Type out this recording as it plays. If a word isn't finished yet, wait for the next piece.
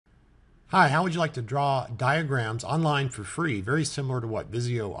Hi, how would you like to draw diagrams online for free, very similar to what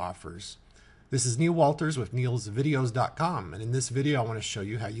Visio offers? This is Neil Walters with neilsvideos.com, and in this video I want to show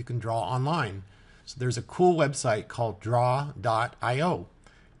you how you can draw online. So there's a cool website called draw.io,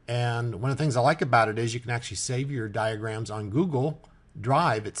 and one of the things I like about it is you can actually save your diagrams on Google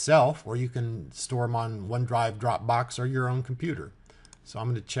Drive itself, or you can store them on OneDrive, Dropbox, or your own computer. So I'm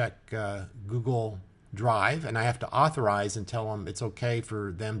going to check Google Drive, and I have to authorize and tell them it's okay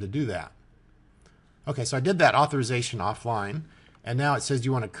for them to do that. Okay, so I did that authorization offline, and now it says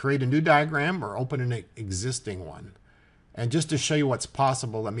you want to create a new diagram or open an existing one. And just to show you what's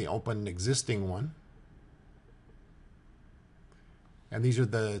possible, let me open an existing one. And these are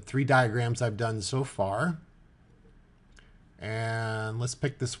the 3 diagrams I've done so far. And let's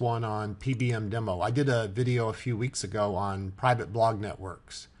pick this one on PBM demo. I did a video a few weeks ago on private blog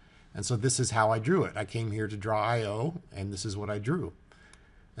networks. And so this is how I drew it. I came here to Draw.io, and this is what I drew.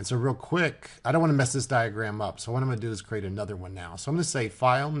 And so real quick, I don't want to mess this diagram up. So what I'm going to do is create another one now. So I'm going to say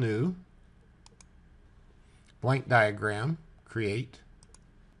File, New, Blank Diagram, Create.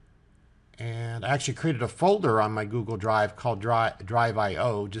 And I actually created a folder on my Google Drive called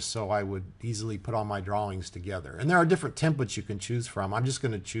Drive.io just so I would easily put all my drawings together. And there are different templates you can choose from. I'm just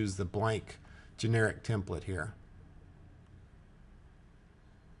going to choose the blank generic template here.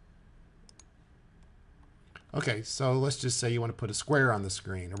 Okay, so let's just say you want to put a square on the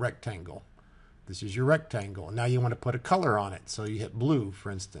screen, a rectangle. This is your rectangle. And now you want to put a color on it. So you hit blue, for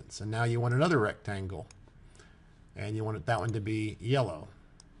instance. And now you want another rectangle. And you want that one to be yellow.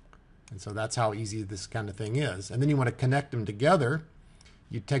 And so that's how easy this kind of thing is. And then you want to connect them together.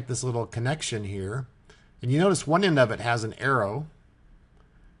 You take this little connection here. And you notice one end of it has an arrow.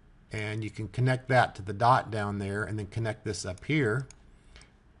 And you can connect that to the dot down there and then connect this up here.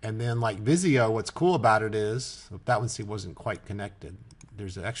 And then like Visio, what's cool about it is, that one wasn't quite connected.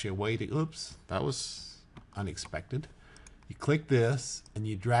 There's actually a way to, oops, that was unexpected. You click this and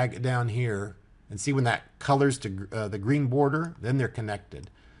you drag it down here and see when that colors to the green border, then they're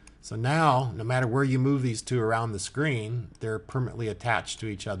connected. So now, no matter where you move these two around the screen, they're permanently attached to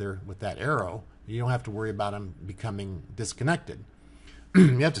each other with that arrow. You don't have to worry about them becoming disconnected.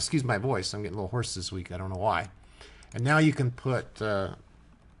 You have to excuse my voice. I'm getting a little hoarse this week. I don't know why. And now you can put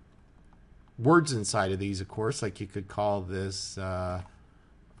words inside of these, of course, like you could call this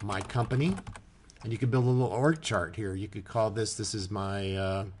my company, and you could build a little org chart here. You could call this is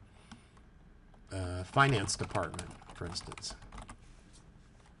my finance department, for instance.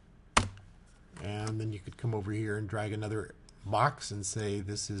 And then you could come over here and drag another box and say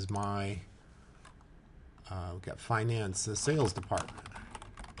this is my we've got finance sales department.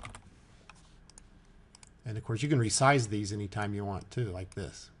 And of course you can resize these anytime you want to, like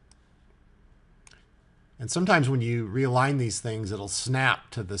this. And sometimes when you realign these things, it'll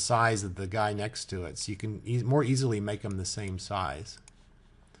snap to the size of the guy next to it. So you can more easily make them the same size.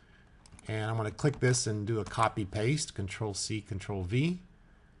 And I'm going to click this and do a copy paste, Control C, Control V.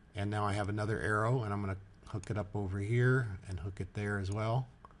 And now I have another arrow, and I'm going to hook it up over here and hook it there as well.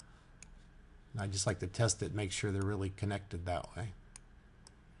 And I just like to test it, make sure they're really connected that way.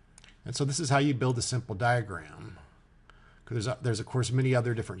 And so this is how you build a simple diagram. There's of course many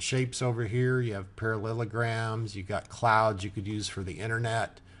other different shapes over here. You have parallelograms, you got clouds you could use for the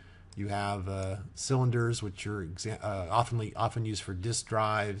internet. You have cylinders, which are often used for disk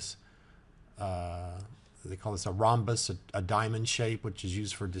drives. They call this a rhombus, a diamond shape, which is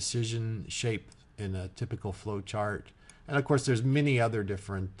used for decision shape in a typical flow chart. And of course there's many other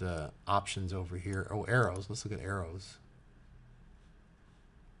different options over here. Oh, arrows. Let's look at arrows.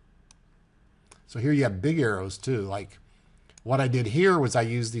 So here you have big arrows too. Like what I did here was I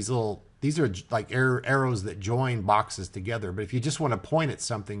used these are like arrows that join boxes together. But if you just want to point at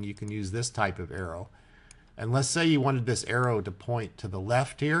something, you can use this type of arrow. And let's say you wanted this arrow to point to the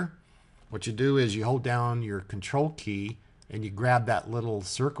left here. What you do is you hold down your control key and you grab that little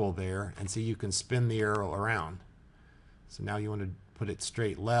circle there, and see you can spin the arrow around. So now you want to put it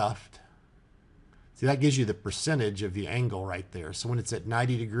straight left. See, that gives you the percentage of the angle right there. So when it's at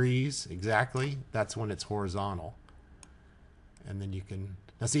 90 degrees exactly, that's when it's horizontal. And then you can,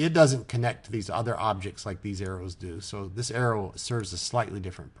 now see, it doesn't connect to these other objects like these arrows do. So this arrow serves a slightly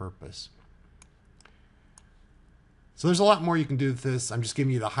different purpose. So there's a lot more you can do with this. I'm just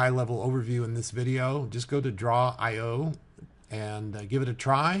giving you the high-level overview in this video. Just go to Draw.io and give it a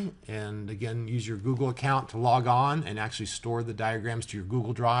try. And again, use your Google account to log on and actually store the diagrams to your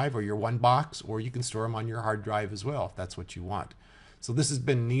Google Drive or your OneBox, or you can store them on your hard drive as well if that's what you want. So this has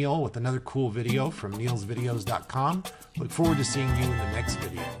been Neil with another cool video from neilsvideos.com. Look forward to seeing you in the next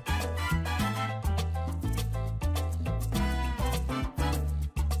video.